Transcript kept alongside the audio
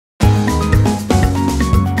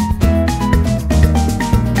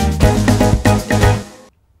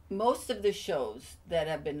most of the shows that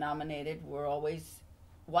have been nominated were always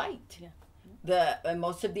white. Yeah. And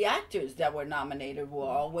most of the actors that were nominated were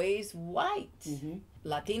always white. Mm-hmm.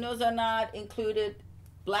 Latinos are not included,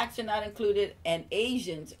 blacks are not included, and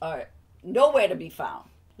Asians are nowhere to be found.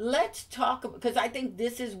 Let's talk, because I think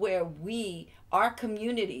this is where our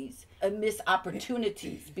communities miss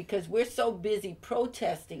opportunities, because we're so busy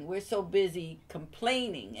protesting, we're so busy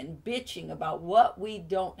complaining and bitching about what we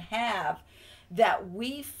don't have, that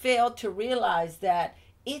we fail to realize that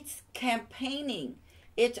it's campaigning.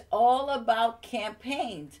 It's all about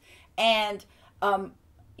campaigns. And,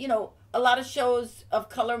 a lot of shows of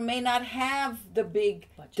color may not have the big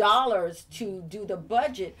dollars to do the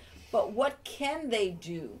budget, but what can they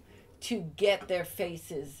do to get their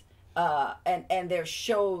faces and their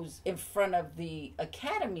shows in front of the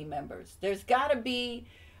Academy members? There's got to be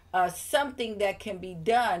something that can be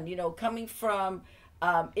done. Coming from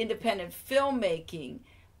independent filmmaking,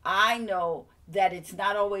 I know that it's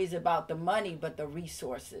not always about the money, but the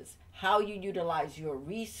resources, how you utilize your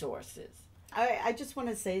resources. I just want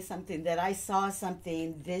to say something, that I saw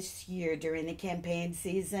something this year during the campaign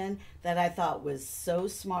season that I thought was so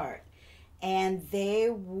smart. And they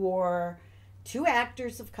were 2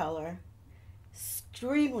 actors of color,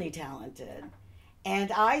 extremely talented.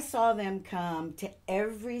 And I saw them come to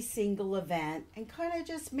every single event and kind of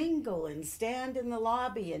just mingle and stand in the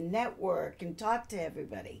lobby and network and talk to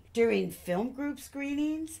everybody during film group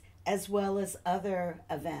screenings as well as other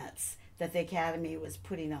events that the Academy was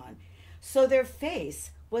putting on. So their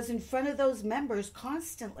face was in front of those members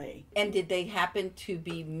constantly. And did they happen to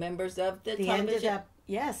be members of the They television? ended up,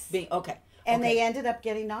 yes. Okay. And they ended up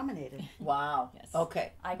getting nominated. Wow. Yes.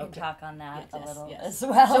 Okay. I can talk on that a little yes. as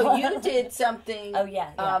well. So you did something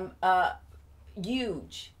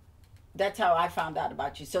huge. That's how I found out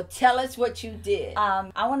about you. So tell us what you did.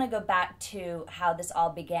 I want to go back to how this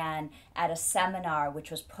all began at a seminar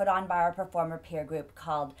which was put on by our performer peer group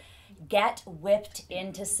called Get Whipped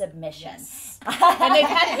into Submission. Yes. And they've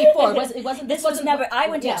had it before. This wasn't never. I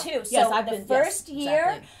went to 2. So yes, the first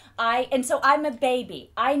year, exactly. So I'm a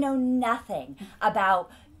baby. I know nothing about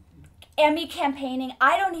Emmy campaigning.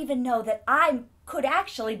 I don't even know that I could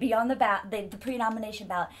actually be on the pre-nomination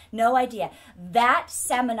ballot. No idea. That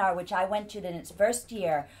seminar, which I went to in its first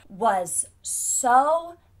year, was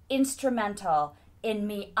so instrumental in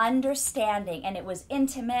me understanding, and it was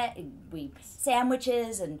intimate. We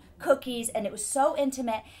sandwiches and cookies, and it was so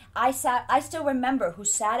intimate. I still remember who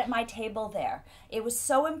sat at my table there. It was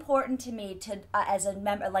so important to me to, as a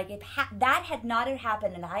member, like if that had not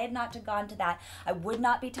happened and I had not gone to that, I would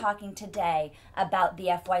not be talking today about the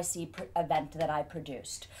FYC event that I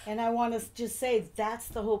produced. And I want to just say that's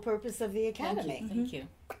the whole purpose of the Academy. Thank you.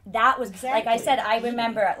 That was, exactly. Like I said, I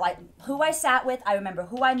remember like who I sat with. I remember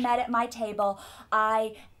who I met at my table.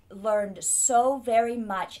 I learned so very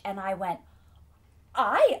much, and I went,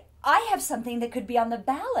 I have something that could be on the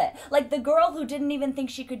ballot. Like the girl who didn't even think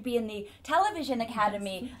she could be in the Television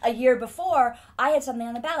Academy a year before, I had something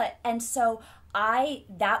on the ballot. And so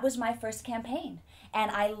that was my first campaign. And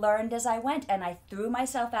I learned as I went, and I threw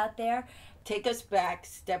myself out there. Take us back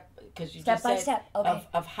step by step. Okay.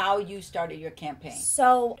 of how you started your campaign.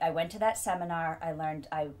 So I went to that seminar. I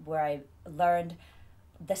learned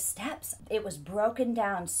the steps. It was broken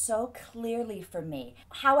down so clearly for me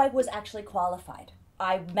how I was actually qualified.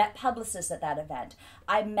 I met publicists at that event.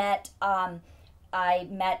 I met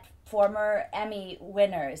former Emmy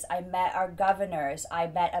winners. I met our governors. I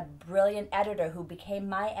met a brilliant editor who became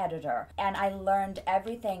my editor, and I learned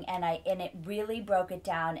everything. And it really broke it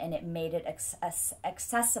down, and it made it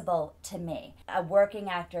accessible to me. A working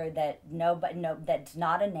actor that's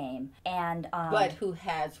not a name, and but who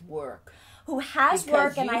has work. Who has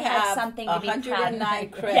work, and I had something to be proud of. 109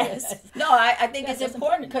 credits. Yes. No, I think it's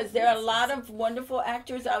important because there are a lot of wonderful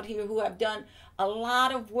actors out here who have done a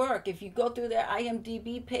lot of work. If you go through their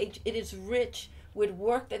IMDb page, it is rich with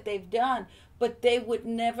work that they've done, but they would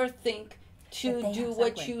never think to do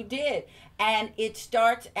what you did. And it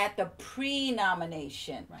starts at the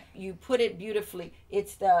pre-nomination. Right. You put it beautifully.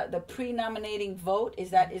 It's the pre-nominating vote. Is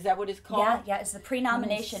that what it's called? Yeah, it's the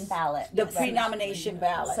pre-nomination ballot. The pre-nomination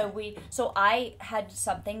ballot. So I had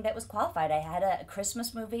something that was qualified. I had a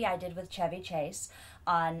Christmas movie I did with Chevy Chase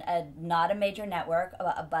on not a major network,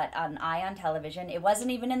 but on Ion Television. It wasn't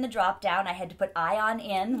even in the drop down. I had to put Ion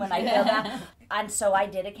in when I filled out. And so I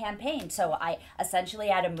did a campaign. So I essentially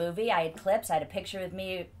had a movie. I had clips. I had a picture with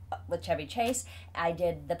me with Chevy Chase. I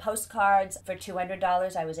did the postcards for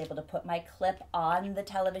 $200. I was able to put my clip on the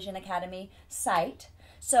Television Academy site.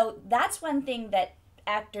 So that's one thing that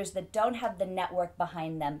actors that don't have the network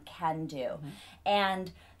behind them can do. Mm-hmm.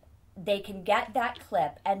 And they can get that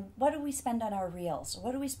clip. And what do we spend on our reels?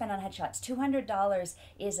 What do we spend on headshots? $200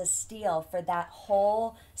 is a steal for that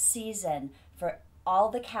whole season for all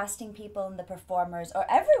the casting people and the performers, or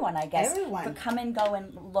everyone, I guess, to come and go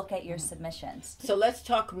and look at your submissions. So let's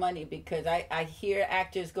talk money, because I hear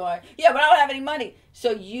actors going, yeah, but I don't have any money.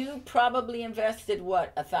 So you probably invested,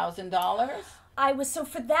 what, $1,000? So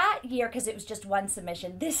for that year, because it was just one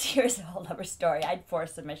submission, this year's a whole other story. I had 4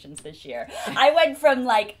 submissions this year. I went from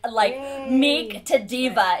like meek to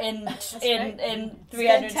diva in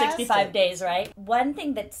 365 days, right? One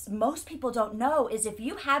thing that most people don't know is if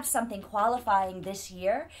you have something qualifying this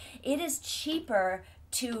year, it is cheaper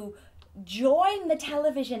to join the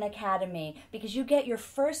Television Academy because you get your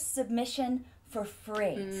first submission for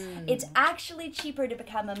free. It's actually cheaper to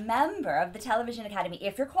become a member of the Television Academy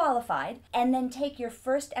if you're qualified, and then take your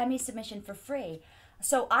first Emmy submission for free.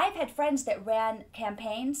 So I've had friends that ran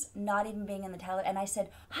campaigns not even being in the television, and I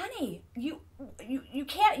said, honey, you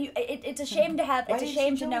can't, it's a shame to have, it's a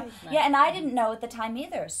shame to know. Yeah, and I didn't know at the time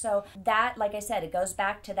either. So that, like I said, it goes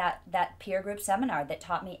back to that peer group seminar that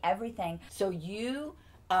taught me everything. So you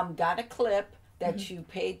got a clip that you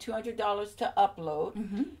paid $200 to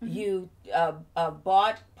upload. You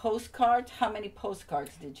bought postcards. How many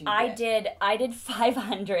postcards did you get? I did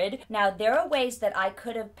 500. Now, there are ways that I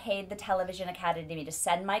could have paid the Television Academy to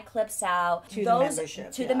send my clips out. To the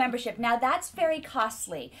membership. To the membership. Now, that's very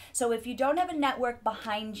costly. So if you don't have a network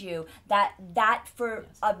behind you, that for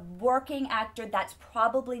a working actor, that's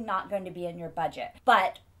probably not going to be in your budget.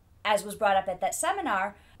 But as was brought up at that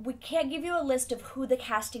seminar, we can't give you a list of who the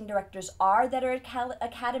casting directors are that are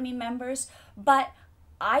Academy members, but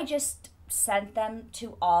I just sent them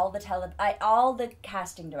to all the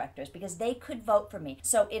casting directors because they could vote for me.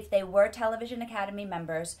 So if they were Television Academy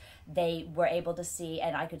members, they were able to see,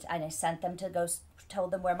 and I sent them to go,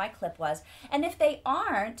 told them where my clip was. And if they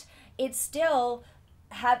aren't, it's still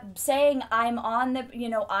saying I'm on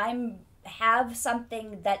the, have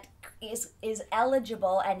something that is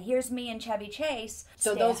eligible, and here's me and Chevy Chase.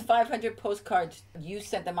 So those 500 postcards, you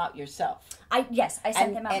sent them out yourself? Yes, I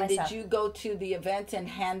sent them out myself. And did you go to the event and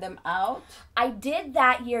hand them out? I did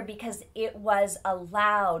that year because it was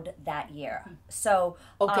allowed that year. So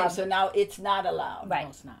okay, so now it's not allowed. Right. No,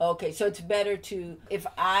 it's not. Okay, so it's better to, if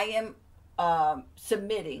I am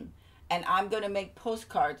submitting and I'm going to make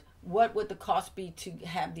postcards, what would the cost be to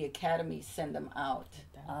have the Academy send them out?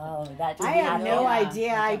 Oh, that I have no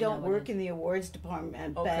idea. I I don't work in the awards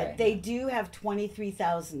department, but they do have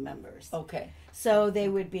 23,000 members. Okay. So they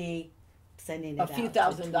would be sending it out a few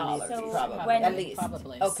 $1,000s, probably, at least.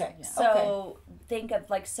 Probably. Okay. Yeah. So think of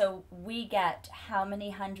so we get how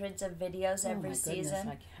many hundreds of videos every season?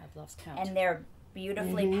 I've lost count. And they're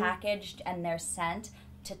beautifully packaged and they're sent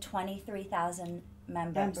to 23,000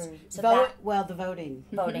 members. So the voting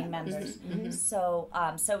members. So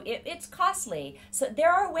it's costly. So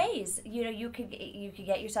there are ways, you could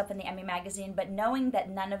get yourself in the Emmy magazine, but knowing that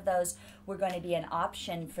none of those were going to be an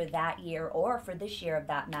option for that year or for this year of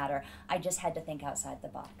that matter, I just had to think outside the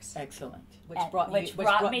box. Excellent. Which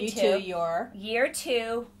brought me to your year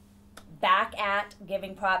 2. Back at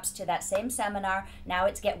giving props to that same seminar. Now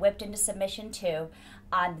it's Get Whipped into Submission 2.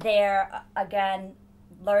 There again,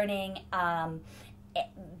 learning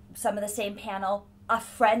some of the same panel. A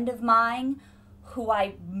friend of mine who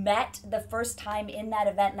I met the first time in that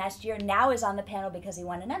event last year now is on the panel because he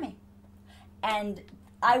won an Emmy. And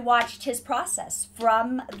I watched his process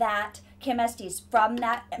from that, Kim Estes, from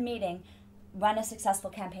that meeting, run a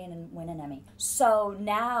successful campaign and win an Emmy. So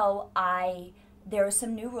now there are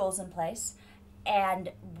some new rules in place,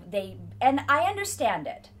 and I understand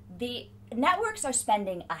it. The networks are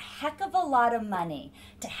spending a heck of a lot of money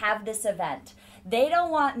to have this event. They don't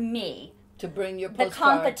want me to bring your the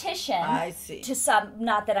postcard. competition. I see. To some,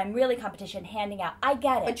 not that I'm really competition, handing out. I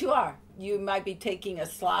get it. But you are. You might be taking a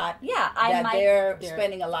slot. Yeah, they're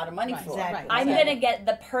spending a lot of money for. Exactly. I'm going to get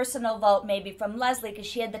the personal vote maybe from Leslie because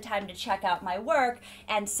she had the time to check out my work,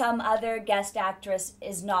 and some other guest actress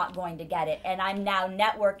is not going to get it. And I'm now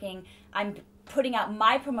networking. I'm putting out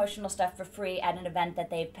my promotional stuff for free at an event that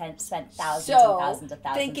they've spent thousands and thousands of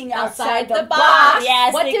thousands. Thinking outside the box.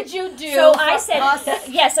 Yes. What did you do? So I said,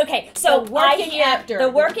 yes, okay. So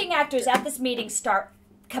the working actors at this meeting start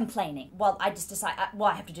complaining. Well, I just decide,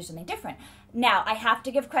 I have to do something different. Now, I have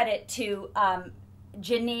to give credit to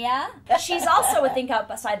Jania. She's also a think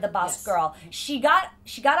outside the box girl. She got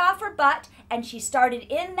off her butt and she started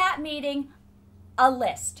in that meeting a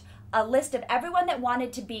list a list of everyone that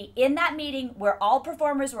wanted to be in that meeting. We're all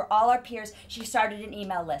performers, we're all our peers. She started an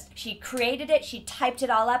email list. She created it, she typed it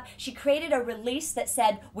all up. She created a release that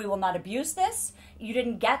said, we will not abuse this. You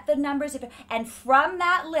didn't get the numbers. And from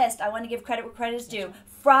that list, I want to give credit where credit is due.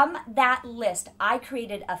 From that list, I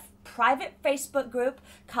created a private Facebook group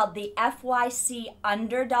called the FYC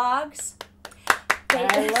Underdogs.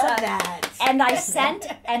 I love that.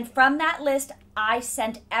 And from that list, I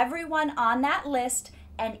sent everyone on that list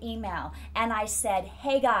an email. And I said,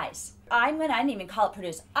 hey guys, I didn't even call it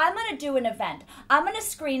produce. I'm going to do an event. I'm going to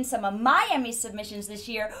screen some of my Emmy submissions this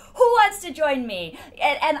year. Who wants to join me?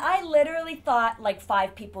 And I literally thought like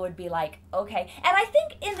 5 people would be like, okay. And I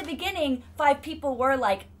think in the beginning, 5 people were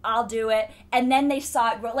like, I'll do it. And then they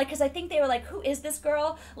saw it, like, because I think they were like, who is this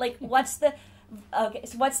girl? Like, what's the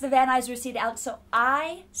Van Nuys receipt out? So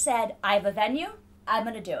I said, I have a venue. I'm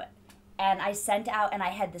going to do it. And I sent out, and I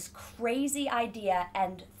had this crazy idea,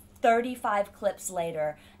 and 35 clips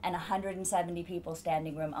later, and 170 people,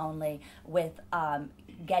 standing room only, with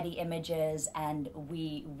Getty Images, and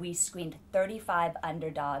we screened 35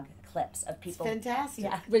 underdog clips of people. It's fantastic.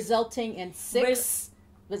 Yeah. Resulting in 6.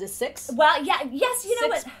 Was it 6? Well, yeah, yes, you know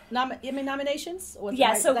what? Emmy nominations?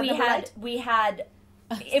 Yeah, so we had.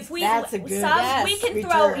 If we That's a good some, return.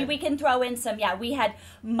 we can throw in some. Yeah, we had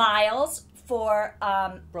Miles for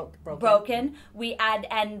Broken. We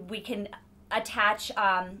can attach.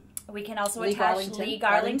 We can also attach Lee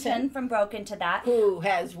Garlington from Broken to that, who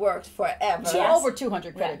has worked forever. Yes. Over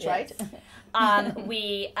 200 credits, right?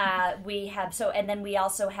 We have and then we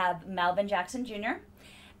also have Melvin Jackson Jr.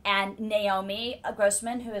 and Naomi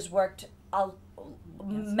Grossman, who has worked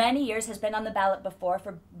many years, has been on the ballot before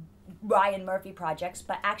for Ryan Murphy projects,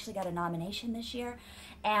 but actually got a nomination this year.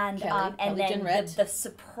 And Kelly then Jenrette. the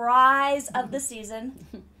surprise of the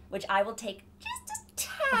season, which I will take just a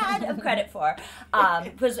tad of credit for,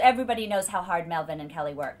 because everybody knows how hard Melvin and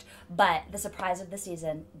Kelly worked. But the surprise of the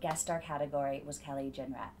season, guest star category, was Kelly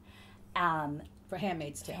Jenrette. For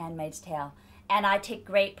Handmaid's Tale. Handmaid's Tale. And I take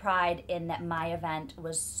great pride in that my event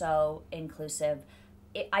was so inclusive.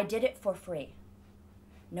 I did it for free.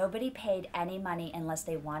 Nobody paid any money unless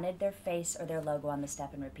they wanted their face or their logo on the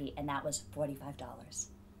step and repeat, and that was $45.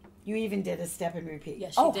 You even did a step and repeat.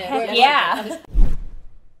 Yes, she did. Heck yeah.